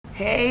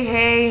Hey,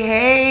 hey,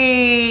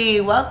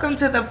 hey. Welcome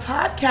to the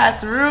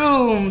podcast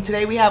room.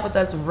 Today we have with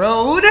us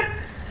Rhode.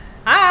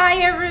 Hi,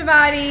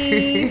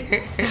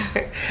 everybody.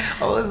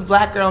 Oh, it's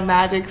Black Girl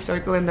Magic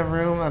circling the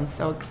room. I'm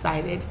so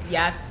excited.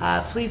 Yes.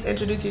 Please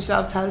introduce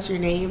yourself. Tell us your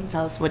name.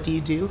 Tell us what do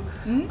you do.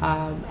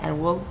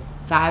 And we'll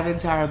dive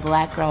into our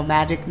Black Girl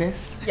Magicness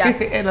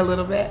in a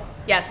little bit.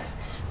 Yes.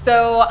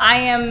 So I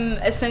am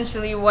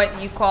essentially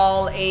what you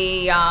call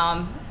a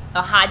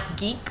hot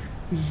geek.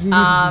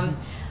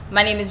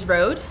 My name is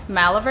Rhode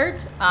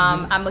Malivert.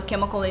 I'm a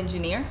chemical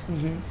engineer.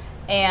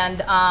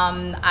 And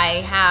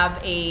I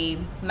have a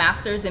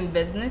master's in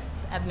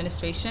business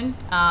administration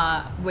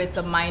with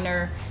a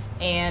minor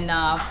in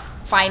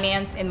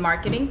finance and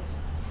marketing.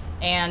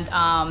 And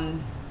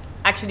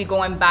actually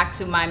going back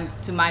to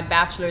my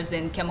bachelor's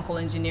in chemical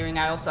engineering,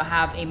 I also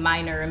have a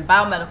minor in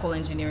biomedical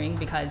engineering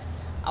because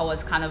I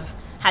was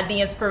had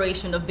the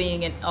inspiration of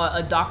being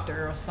a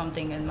doctor or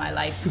something in my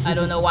life. I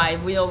don't know why.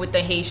 We know with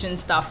the Haitian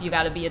stuff, you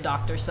got to be a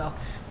doctor. So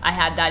I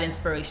had that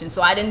inspiration.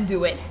 So I didn't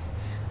do it.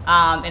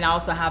 And I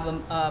also have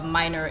a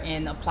minor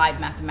in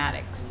applied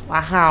mathematics.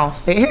 Wow,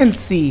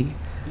 fancy.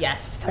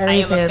 Yes, Very I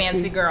am fancy. a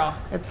fancy girl.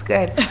 That's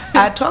good.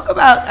 Talk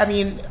about, I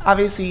mean,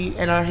 obviously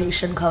in our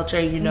Haitian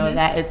culture, you know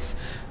that it's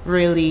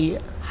really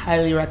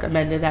highly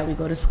recommended that we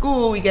go to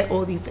school, we get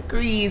all these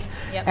degrees,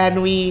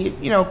 and we,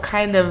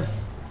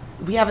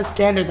 we have a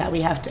standard that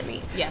we have to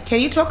meet. Yes.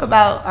 Can you talk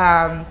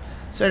about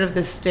sort of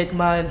the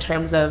stigma in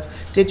terms of,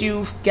 did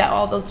you get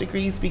all those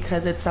degrees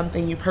because it's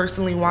something you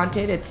personally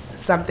wanted? It's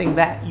something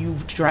that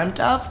you've dreamt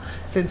of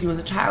since you was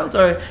a child?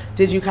 Or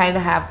did you kind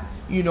of have,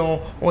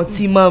 on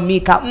ti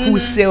mami ka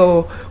pousse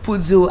ou pour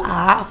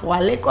dire, faut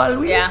aller l'école,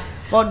 oui? Yeah.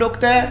 For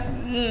doctor?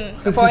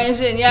 For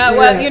engineer,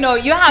 well,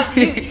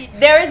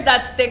 there is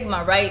that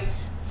stigma, right?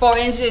 For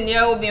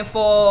engineer ou bien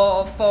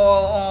for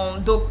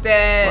doctor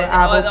or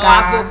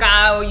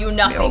avocat or you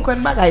nothing.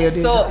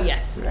 So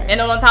yes, right.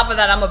 And on top of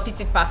that, I'm a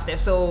petit pasteur.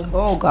 So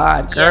oh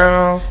God,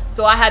 girl. Yes.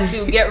 So I had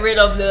to get rid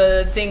of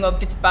the thing of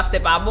petit pasteur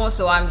pas bon.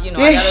 So I gotta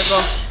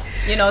go.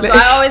 So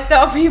I always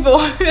tell people,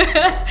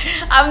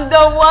 I'm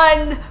the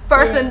one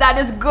person that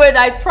is good.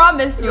 I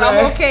promise you,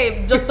 I'm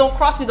okay. Just don't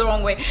cross me the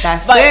wrong way.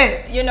 That's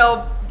it.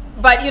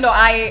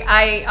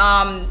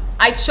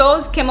 I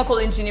chose chemical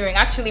engineering.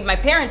 Actually, my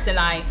parents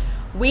and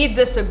we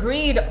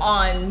disagreed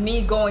on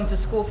me going to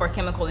school for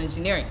chemical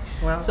engineering.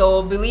 Wow.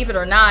 So believe it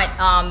or not,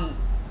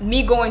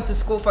 me going to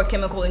school for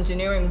chemical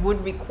engineering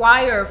would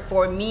require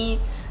for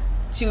me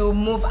to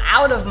move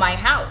out of my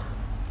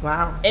house.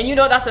 Wow. And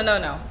that's a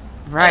no-no.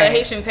 Right. At a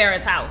Haitian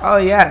parent's house. Oh,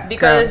 yes.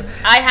 Because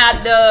girl. I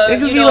had the...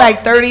 It could be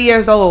like 30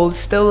 years old,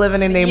 still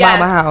living in their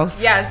mama house.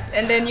 Yes.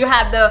 And then you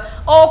had the,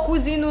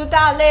 cousine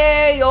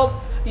tale,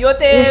 yo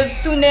te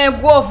tourne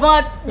gros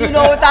ventre,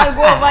 tal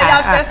gros ventre,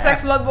 you have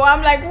sex with boy.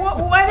 I'm like,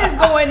 what is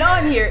going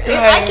on here?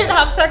 Right. I can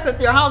have sex at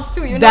your house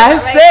too,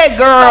 That's it,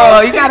 girl.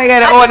 So, you gotta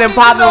get it on and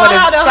popping on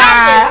his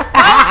side.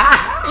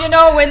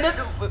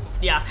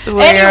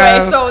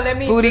 Anyway, so let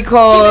me booty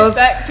calls.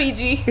 That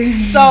PG.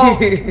 So,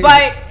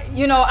 but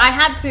I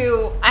had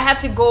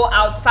to go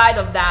outside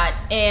of that,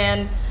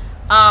 and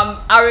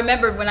I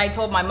remember when I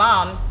told my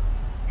mom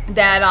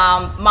that,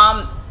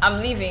 Mom, I'm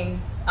leaving.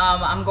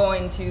 I'm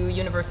going to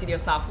University of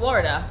South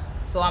Florida,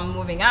 so I'm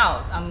moving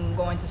out. I'm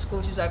going to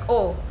school. She's like,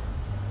 oh,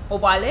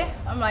 Wale?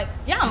 I'm like,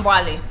 yeah, I'm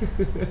Wale.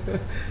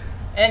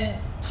 And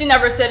she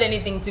never said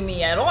anything to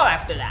me at all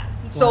after that.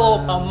 So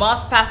a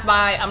month passed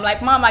by. I'm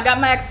like, Mom, I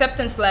got my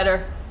acceptance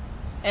letter.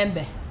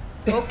 Embe.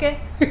 Okay.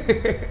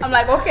 I'm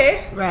like,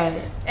 okay.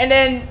 Right. And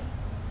then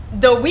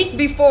the week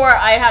before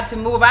I had to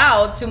move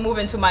out, to move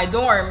into my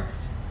dorm,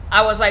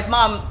 I was like,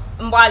 Mom,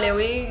 Wale,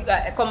 oui,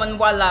 comment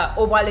Wale,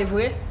 Wale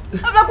vrai?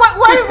 I'm like,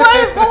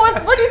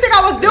 what do you think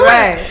I was doing?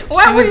 Right.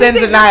 She was in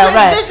denial,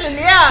 right?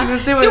 Yeah.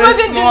 She was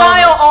in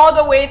denial all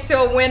the way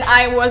till when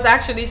I was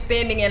actually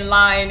standing in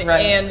line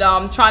and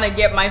trying to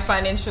get my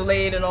financial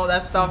aid and all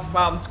that stuff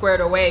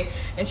squared away.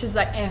 And she's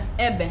like,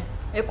 ben.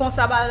 I'm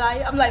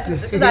like, I'm like, how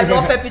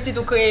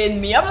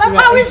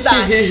is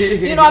that?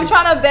 I'm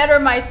trying to better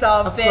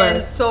myself.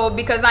 And so,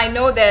 because I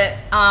know that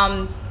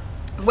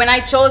when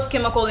I chose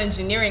chemical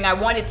engineering, I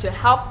wanted to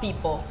help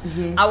people.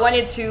 I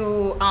wanted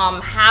to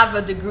have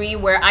a degree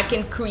where I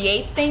can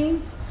create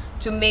things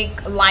to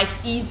make life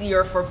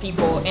easier for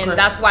people. And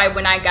that's why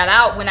when I got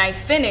out, when I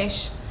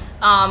finished,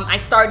 I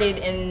started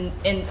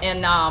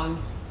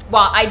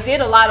I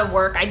did a lot of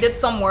work. I did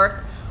some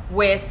work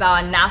with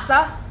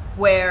NASA,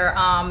 where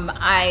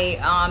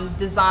I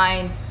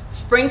designed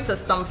spring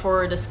system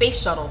for the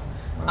space shuttle.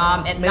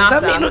 At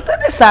NASA.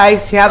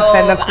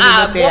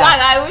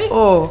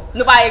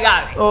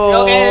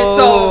 Okay,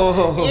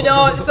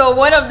 so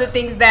one of the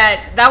things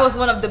that was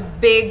one of the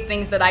big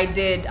things that I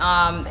did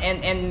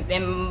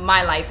in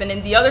my life. And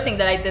then the other thing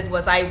that I did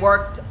was I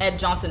worked at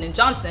Johnson &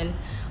 Johnson,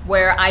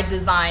 where I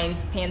designed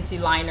panty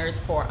liners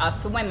for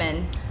us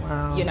women.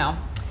 Wow.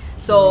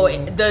 So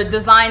the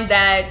design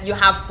that you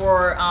have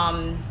for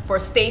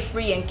Stay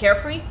Free and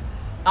Carefree,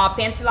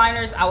 Panty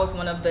liners, I was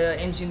one of the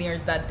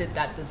engineers that did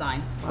that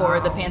design for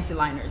the panty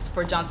liners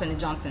for Johnson &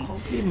 Johnson.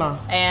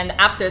 And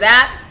after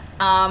that,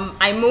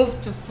 I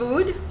moved to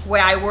food,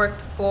 where I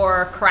worked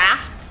for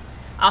Kraft,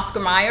 Oscar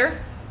Mayer,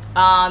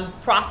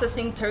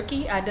 processing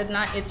turkey. I did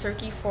not eat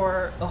turkey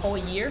for a whole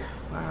year.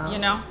 Wow. You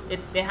know, it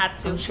had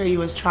to. I'm sure you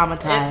was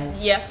traumatized.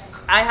 Yes,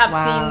 I have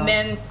seen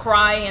men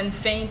cry and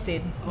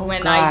fainted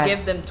when I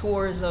give them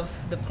tours of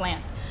the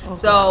plant.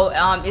 So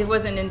it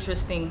was an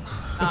interesting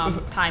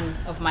time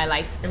of my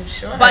life. I'm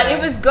sure. But it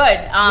was good.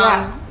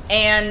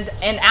 And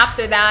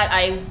after that,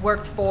 I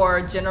worked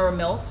for General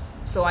Mills.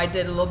 So I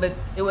did a little bit.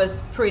 It was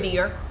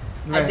prettier.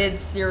 I did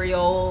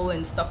cereal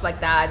and stuff like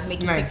that,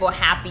 making people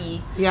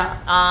happy.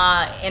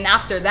 And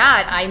after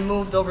that, I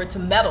moved over to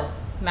metal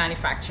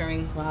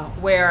manufacturing,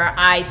 where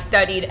I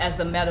studied as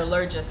a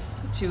metallurgist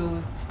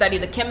to study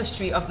the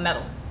chemistry of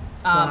metal,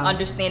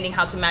 understanding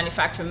how to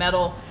manufacture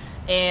metal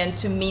and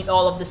to meet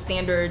all of the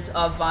standards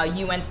of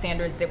UN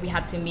standards that we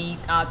had to meet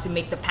to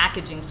make the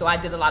packaging. So I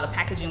did a lot of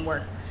packaging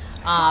work.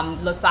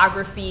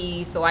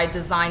 Lithography, so I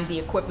designed the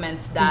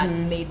equipment that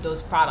made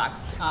those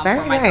products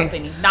for my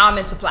company. Now I'm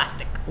into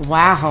plastic.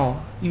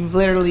 Wow, you've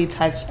literally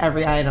touched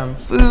every item: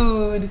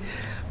 food,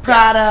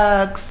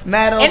 products,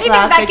 metal, anything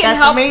plastic. that can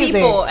help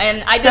people.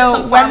 And I did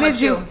some pharma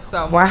too.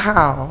 So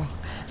wow.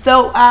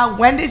 So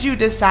when did you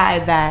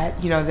decide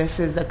that, you know, this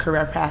is the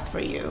career path for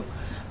you?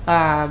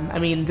 I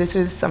mean, this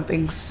is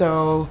something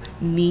so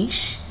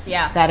niche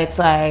that it's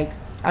like,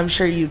 I'm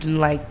sure you didn't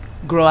like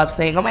grow up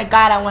saying, oh my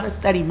God, I want to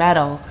study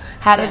metal.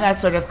 How did that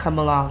sort of come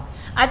along?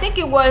 I think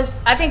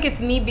it's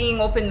me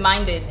being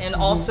open-minded and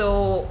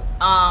also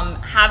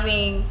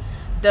having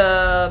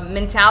the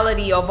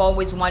mentality of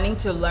always wanting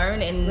to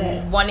learn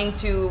and wanting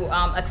to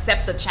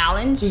accept a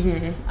challenge.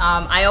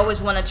 I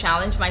always want to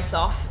challenge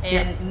myself,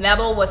 and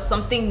metal was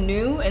something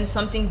new and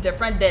something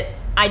different that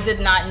I did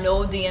not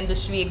know the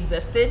industry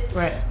existed.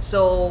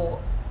 So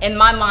in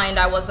my mind,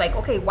 I was like,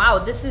 okay, wow,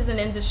 this is an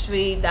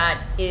industry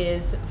that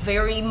is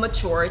very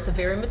mature. It's a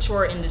very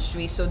mature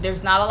industry. So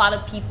there's not a lot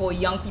of people,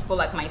 young people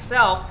like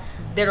myself,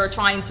 that are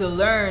trying to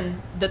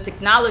learn the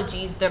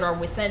technologies that are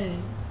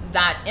within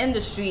that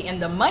industry and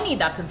the money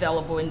that's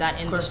available in that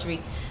industry.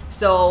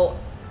 So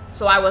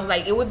I was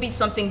like, it would be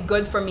something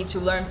good for me to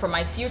learn for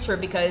my future,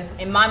 because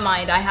in my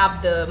mind, I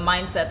have the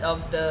mindset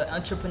of the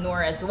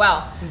entrepreneur as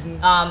well.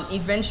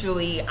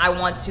 Eventually, I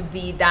want to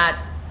be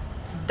that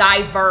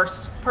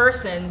diverse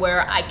person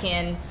where I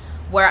can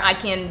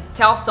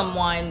tell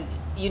someone,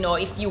 you know,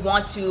 if you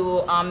want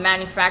to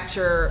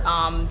manufacture,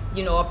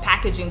 you know, a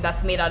packaging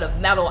that's made out of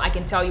metal, I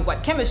can tell you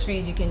what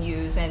chemistries you can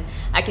use, and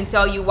I can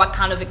tell you what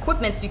kind of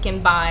equipments you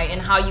can buy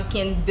and how you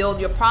can build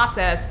your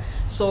process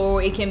so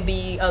it can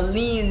be a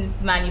lean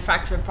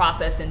manufacturing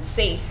process and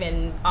safe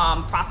and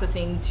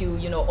processing to,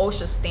 you know,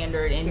 OSHA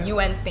standard and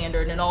UN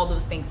standard and all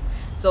those things.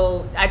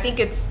 So I think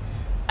it's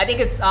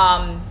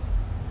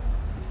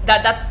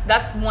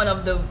that's one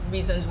of the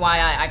reasons why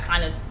I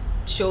kind of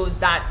chose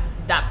that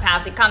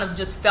path. It kind of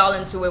just fell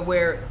into it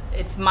where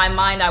it's my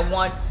mind.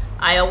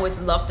 I always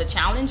love the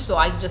challenge, so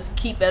I just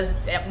keep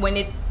when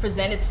it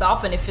presents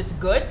itself, and if it's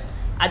good,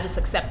 I just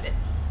accept it.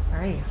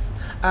 Nice.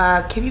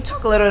 Can you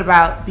talk a little bit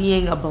about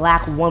being a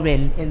Black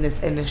woman in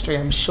this industry?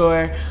 I'm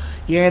sure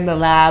you're in the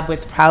lab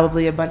with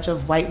probably a bunch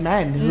of white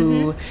men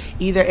who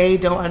either A,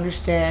 don't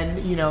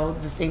understand, you know,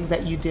 the things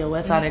that you deal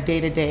with on a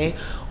day-to-day,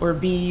 or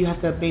B, you have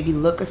to maybe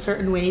look a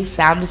certain way,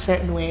 sound a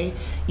certain way,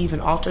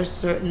 even alter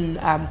certain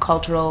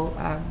cultural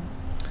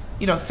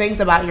you know, things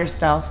about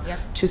yourself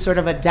to sort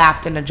of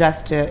adapt and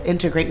adjust to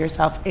integrate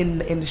yourself in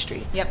the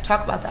industry.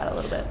 Talk about that a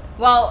little bit.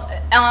 Well,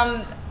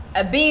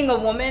 being a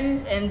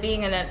woman and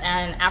being an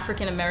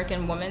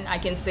African-American woman, I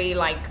can say,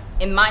 like,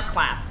 in my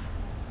class,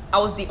 I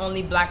was the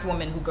only Black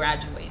woman who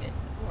graduated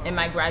in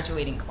my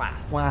graduating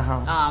class.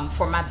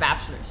 For my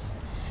bachelor's.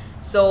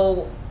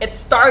 So it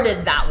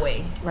started that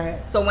way.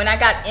 So when I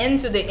got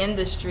into the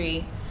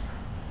industry,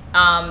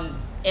 and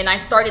I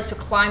started to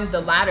climb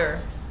the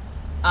ladder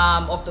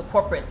of the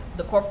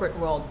corporate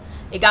world,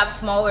 it got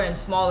smaller and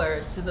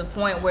smaller to the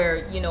point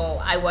where, you know,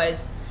 I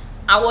was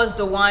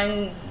the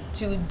one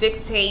to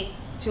dictate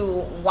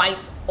to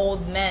white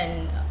old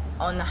men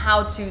on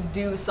how to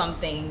do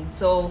something.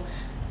 So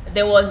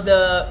there was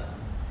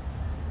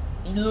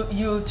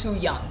you're too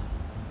young,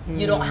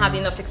 you don't have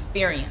enough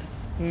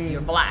experience,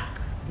 you're Black,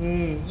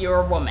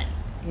 you're a woman,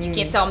 you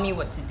can't tell me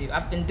what to do.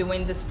 I've been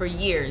doing this for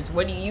years.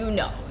 What do you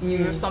know?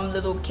 You're some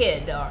little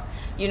kid, or,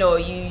 you know,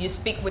 you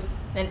speak with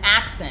an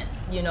accent,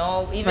 you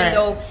know, even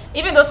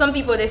though some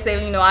people, they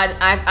say, you know,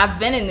 I've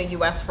been in the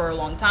US for a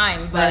long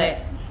time, but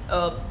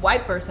a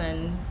white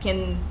person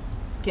can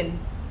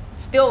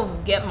still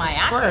get my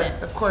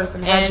accent. Of course.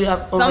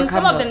 And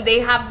some of them, they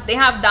have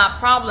that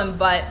problem,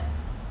 but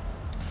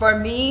for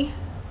me,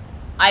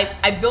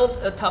 I built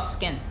a tough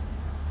skin.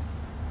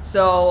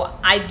 So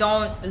I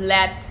don't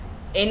let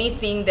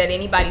anything that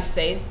anybody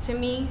says to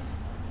me,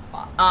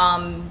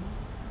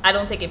 I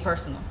don't take it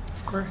personal.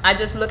 Of course. I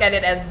just look at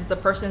it as the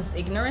person's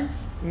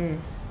ignorance.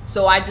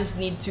 So I just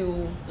need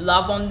to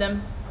love on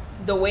them.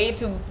 The way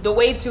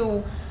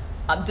to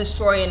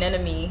destroy an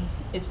enemy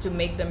is to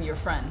make them your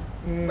friend,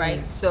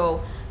 right?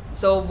 So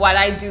what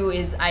I do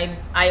is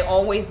I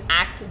always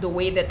act the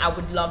way that I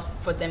would love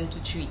for them to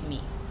treat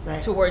me. Right.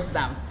 Towards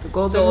them. The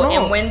golden rule.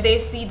 And when they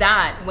see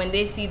that,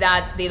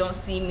 they don't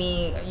see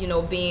me,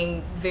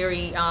 being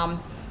very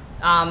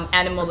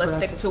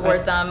animalistic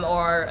toward them,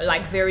 or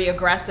like very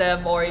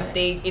aggressive, or if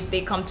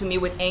they come to me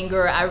with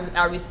anger,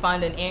 I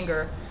respond in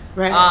anger.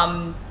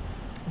 Right.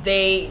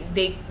 They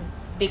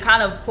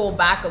kind of pull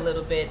back a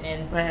little bit,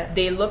 and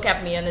they look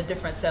at me in a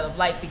different set of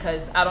light,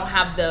 because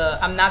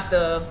I'm not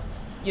the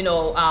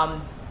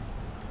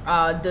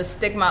the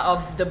stigma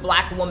of the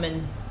black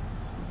woman,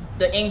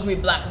 the angry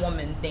black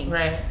woman thing.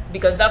 Right.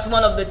 Because that's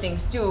one of the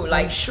things too.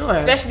 Like,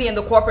 especially in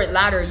the corporate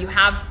ladder, you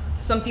have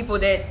some people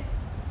that,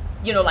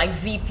 like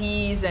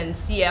VPs and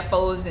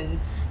CFOs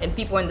and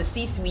people in the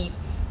C-suite,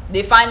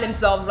 they find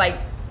themselves like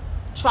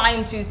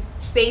trying to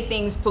say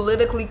things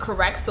politically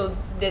correct so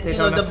that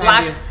the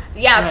black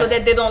so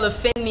that they don't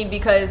offend me,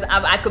 because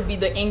I could be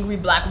the angry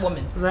black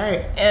woman.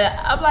 Right. And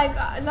I'm like,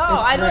 no,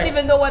 I don't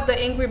even know what the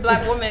angry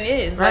black woman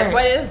is. Like,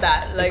 what is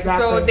that? Like,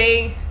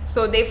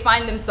 so they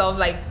find themselves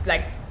like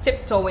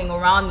tiptoeing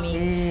around me,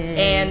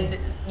 and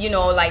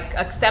like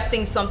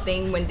accepting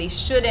something when they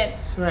shouldn't.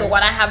 So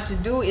what I have to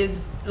do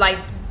is, like,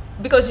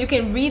 because you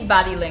can read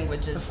body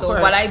languages,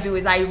 what I do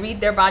is I read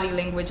their body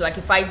language. Like,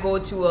 if I go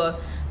to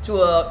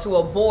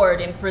a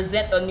board and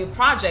present a new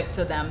project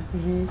to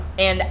them,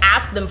 and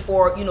ask them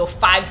for $5,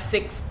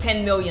 $6,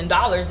 $10 million,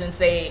 and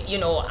say,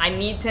 I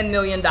need $10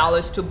 million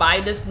to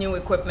buy this new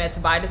equipment, to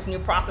buy this new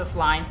process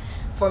line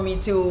for me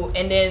to,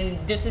 and then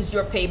this is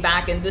your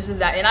payback, and this is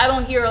that, and I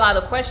don't hear a lot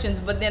of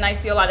questions, but then I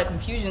see a lot of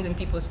confusions in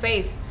people's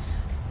face.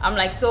 I'm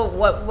like, so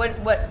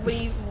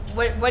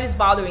what is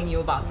bothering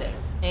you about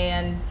this?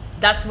 And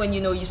that's when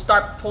you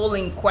start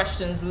pulling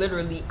questions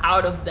literally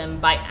out of them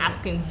by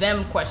asking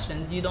them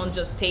questions. You don't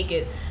just take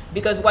it,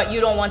 because what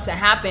you don't want to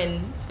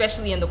happen,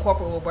 especially in the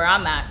corporate world where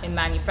I'm at in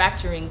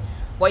manufacturing,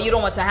 what you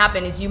don't want to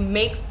happen is you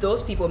make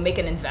those people make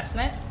an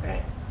investment.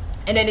 Right.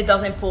 And then it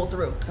doesn't pull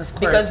through,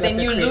 because then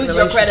you lose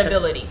your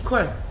credibility. Of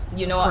course,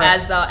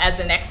 as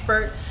an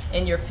expert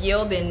in your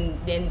field, and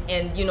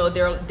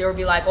they'll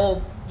be like,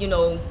 oh,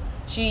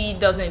 she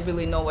doesn't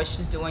really know what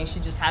she's doing. She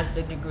just has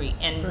the degree,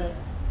 and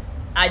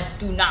I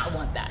do not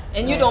want that,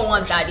 and you don't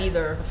want that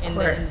either in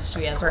the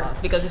industry as well,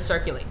 because it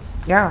circulates.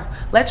 Yeah,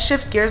 let's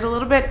shift gears a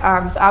little bit.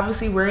 So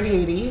obviously we're in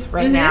Haiti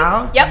right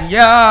now. Yep.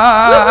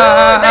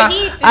 Yeah. The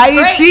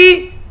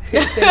heat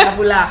is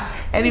great.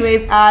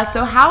 Anyways,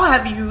 so how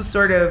have you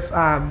sort of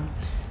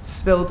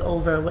spilled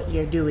over what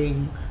you're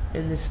doing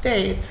in the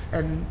States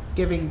and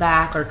giving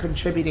back or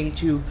contributing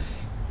to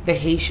the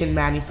Haitian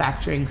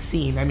manufacturing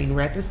scene? I mean,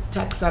 we're at this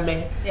tech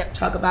summit. Yep.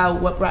 Talk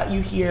about what brought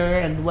you here,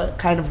 and what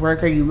kind of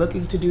work are you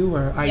looking to do,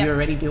 or are you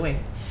already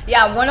doing?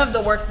 Yeah, one of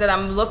the works that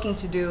I'm looking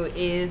to do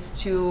is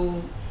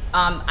to,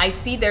 I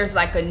see there's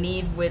like a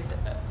need with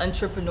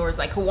entrepreneurs,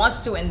 like who wants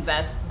to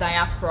invest,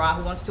 diaspora,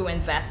 who wants to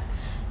invest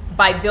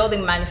by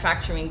building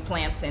manufacturing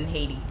plants in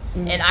Haiti.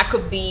 And I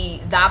could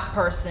be that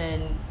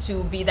person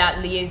to be that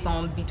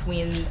liaison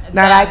between Not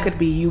them. I could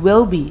be, you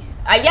will be.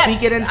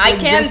 Speak it into I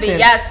existence. Can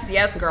be,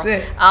 yes, girl.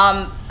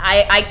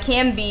 I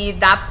can be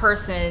that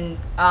person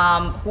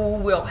who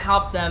will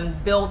help them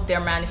build their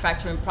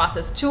manufacturing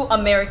process to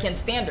American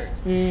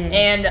standards,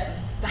 and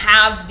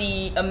have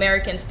the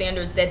American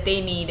standards that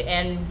they need.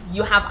 And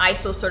you have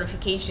ISO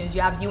certifications,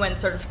 you have UN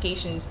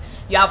certifications,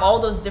 you have all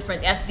those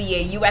different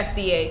FDA,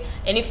 USDA,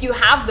 and if you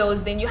have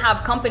those, then you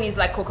have companies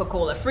like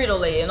Coca-Cola,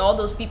 Frito-Lay, and all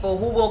those people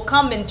who will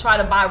come and try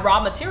to buy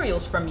raw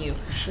materials from you.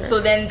 Sure. So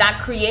then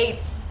that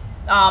creates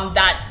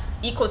that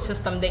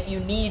ecosystem that you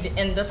need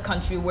in this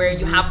country, where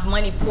you have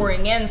money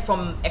pouring in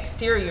from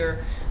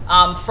exterior,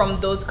 from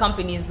those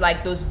companies,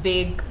 like those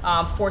big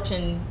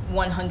Fortune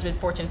 100,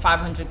 Fortune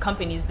 500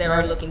 companies that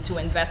are looking to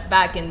invest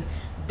back, and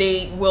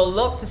they will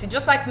look to see,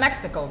 just like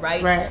Mexico,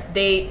 right?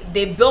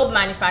 They build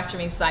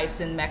manufacturing sites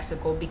in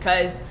Mexico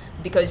because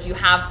you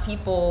have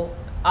people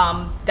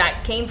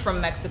that came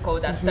from Mexico,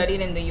 that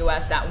studied in the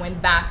US, that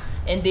went back,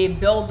 and they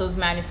build those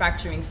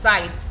manufacturing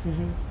sites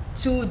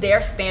to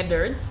their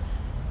standards.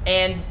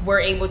 And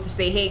we're able to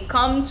say, hey,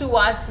 come to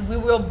us, we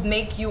will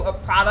make you a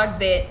product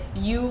that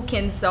you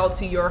can sell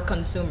to your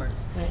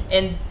consumers.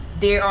 And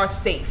they are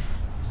safe.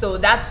 So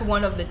that's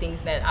one of the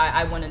things that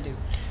I want to do.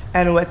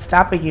 And what's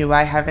stopping you?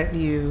 Why haven't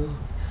you?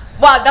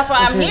 Well, that's why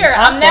I'm here. Okay.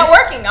 I'm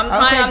networking. I'm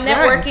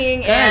networking,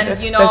 good. And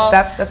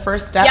that's the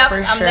first step. Yep,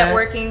 for I'm sure.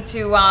 networking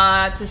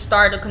to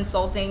start a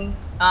consulting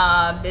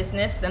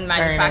business and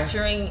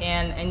manufacturing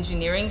and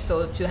engineering.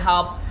 So to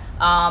help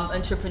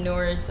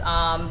entrepreneurs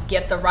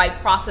get the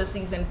right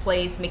processes in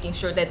place, making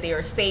sure that they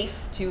are safe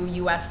to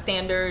U.S.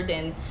 standard,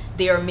 and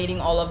they are meeting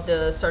all of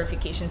the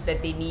certifications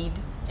that they need,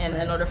 and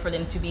in order for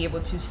them to be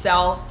able to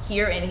sell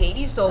here in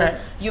Haiti. So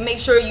you make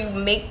sure you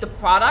make the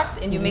product,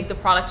 and you make the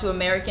product to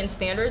American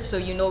standards, so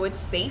you know it's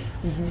safe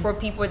for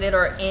people that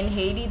are in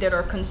Haiti that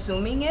are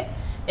consuming it,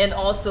 and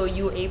also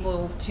you're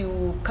able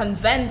to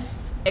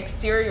convince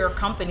exterior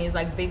companies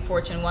like big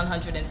Fortune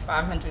 100 and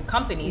 500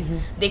 companies,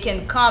 they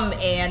can come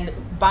and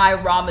buy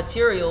raw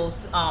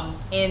materials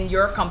in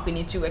your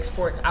company to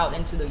export out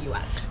into the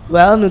U.S.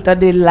 Well, nous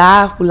t'avons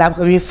là pour la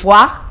première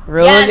fois.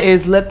 Rhode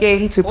is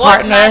looking to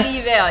partner. Rhode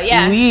Malivert,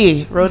 yes.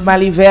 Oui, Rhode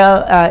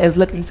Malivert is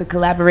looking to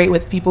collaborate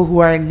with people who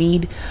are in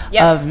need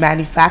of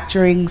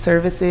manufacturing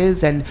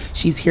services, and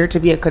she's here to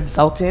be a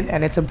consultant.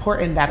 And it's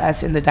important that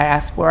us in the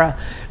diaspora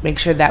make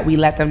sure that we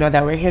let them know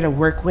that we're here to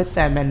work with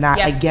them and not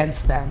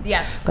against them.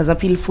 Yes. Because on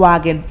pile fois,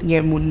 il y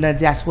a moun dans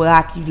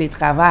diaspora qui veulent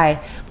travailler,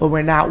 but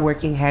we're not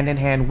working hand in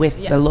hand with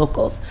the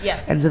locals.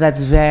 Yes. And so that's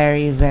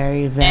very,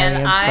 very, very important.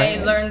 And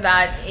I learned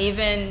that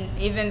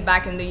even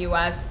back in the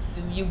U.S.,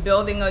 you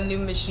building a new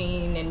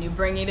machine and you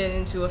bringing it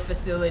into a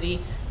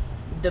facility,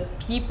 the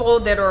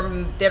people that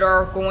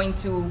are going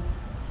to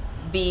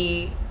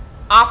be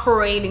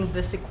operating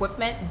this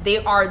equipment, they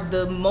are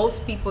the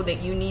most people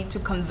that you need to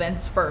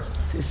convince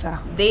first. C'est ça.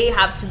 They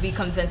have to be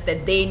convinced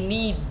that they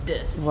need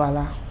this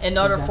in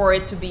order for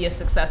it to be a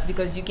success,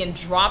 because you can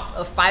drop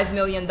a $5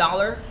 million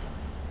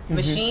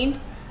machine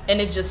and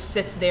it just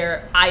sits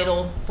there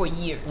idle for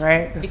years,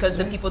 right? Because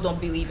the people don't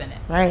believe in it.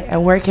 Right.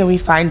 And where can we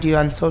find you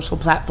on social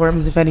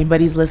platforms if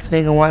anybody's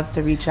listening and wants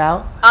to reach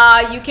out?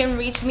 You can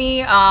reach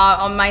me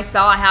on my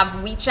cell. I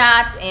have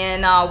WeChat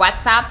and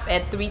WhatsApp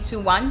at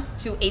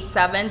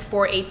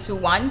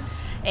 321-287-4821.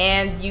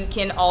 And you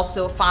can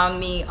also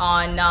find me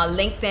on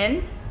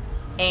LinkedIn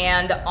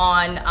and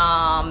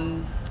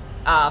on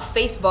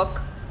Facebook,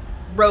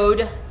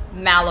 Rhode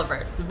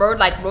Malivert. Rhode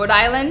like Rhode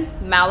Island,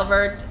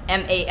 Malivert,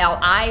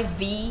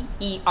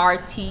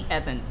 Malivert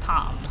as in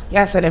Tom.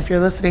 Yes, and if you're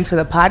listening to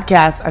the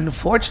podcast,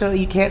 unfortunately,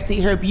 you can't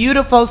see her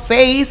beautiful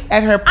face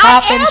and her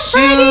popping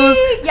shoes.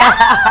 Yeah,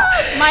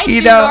 my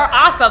shoes are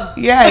awesome.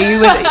 Yeah,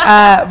 you would.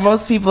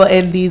 Most people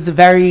in these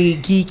very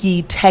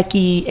geeky,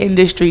 techie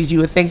industries, you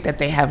would think that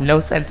they have no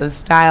sense of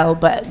style.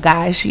 But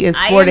guys, she is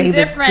sporting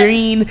this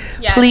green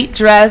pleat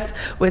dress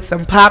with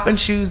some popping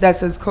shoes that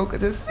says Coca.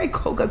 Does it say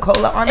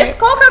Coca-Cola on it? It's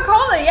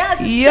Coca-Cola.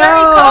 Yes, it's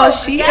cherry Coke.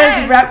 She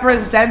is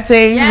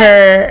representing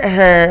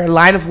her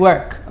line of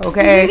work.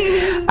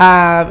 Okay.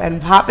 And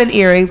popping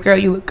earrings, girl,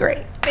 you look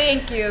great.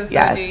 Thank you.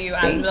 So do you.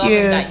 I'm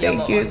loving that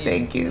yellow on you.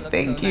 Thank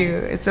you.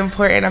 It's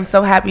important. I'm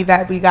so happy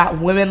that we got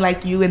women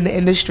like you in the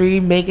industry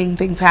making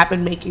things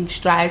happen, making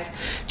strides,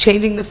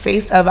 changing the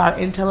face of our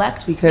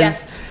intellect,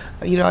 because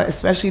you know,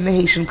 especially in the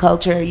Haitian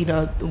culture, you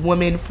know,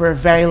 women for a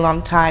very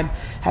long time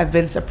have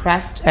been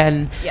suppressed,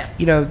 and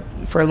you know,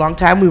 for a long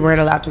time we weren't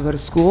allowed to go to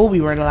school,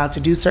 we weren't allowed to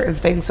do certain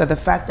things. So the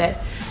fact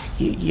that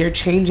you're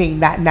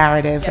changing that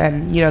narrative,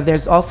 and you know,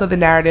 there's also the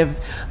narrative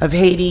of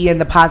Haiti and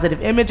the positive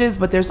images,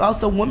 but there's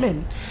also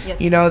women.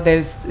 You know,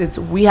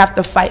 we have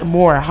to fight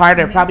more,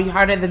 harder, probably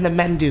harder than the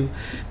men do,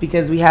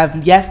 because we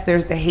have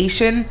there's the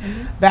Haitian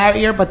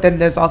barrier, but then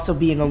there's also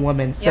being a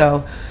woman.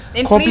 So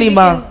and please,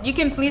 you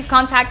can please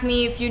contact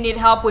me if you need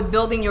help with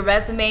building your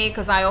resume,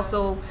 because I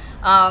also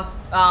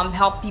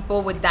help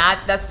people with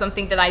that. That's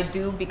something that I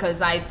do because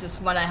I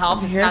just want to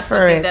help. It's not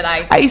something that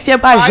I charge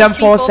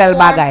people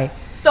for.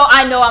 So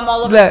I know I'm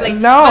all over the place.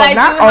 No, but I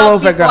not do all help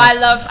over, people. girl. I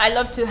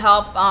love to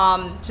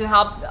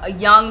help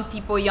young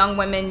people, young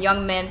women,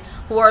 young men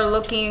who are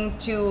looking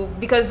to,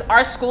 because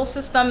our school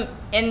system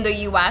in the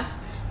U.S.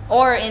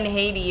 or in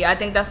Haiti, I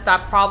think that's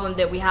that problem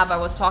that we have. I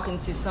was talking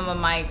to some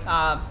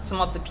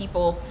of the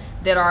people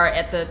that are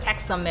at the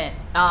tech summit.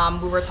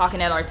 We were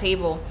talking at our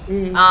table.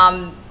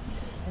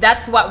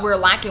 That's what we're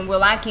lacking. We're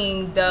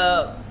lacking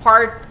the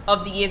part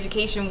of the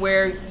education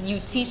where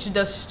you teach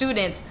the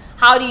students,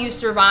 how do you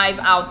survive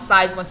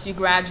outside once you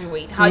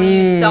graduate? How do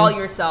you sell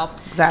yourself?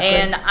 Exactly.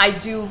 And I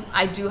do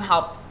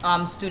help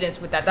students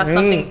with that. That's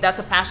something, that's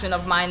a passion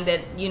of mine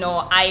that, you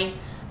know, I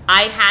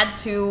had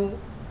to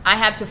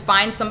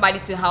find somebody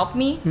to help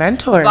me.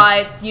 Mentors.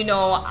 But, you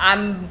know,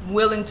 I'm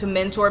willing to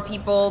mentor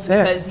people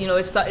because, you know,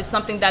 it's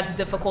something that's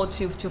difficult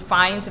to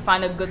find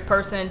a good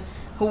person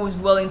who is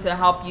willing to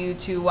help you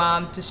to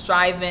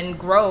strive and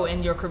grow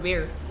in your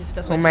career. If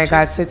that's what my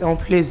God, c'est un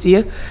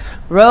plaisir.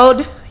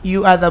 Rhode,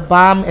 you are the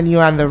bomb, and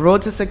you're on the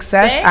road to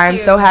success. I'm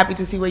so happy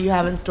to see what you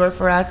have in store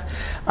for us.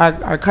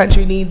 Our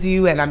country needs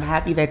you, and I'm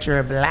happy that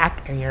you're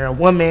black and you're a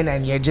woman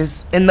and you're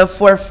just in the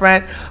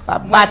forefront.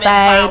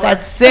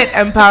 That's it.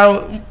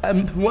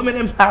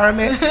 Woman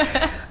empowerment.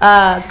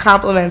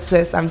 Compliments,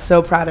 sis. I'm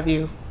so proud of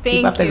you.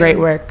 Keep up the great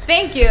work.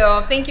 Thank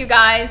you. Thank you,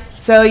 guys.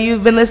 So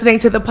you've been listening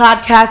to the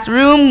podcast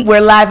room.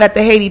 We're live at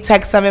the Haiti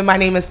Tech Summit. My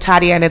name is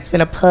Tadia, and it's been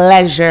a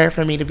pleasure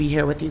for me to be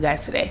here with you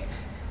guys today.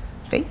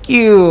 Thank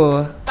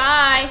you.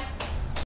 Bye.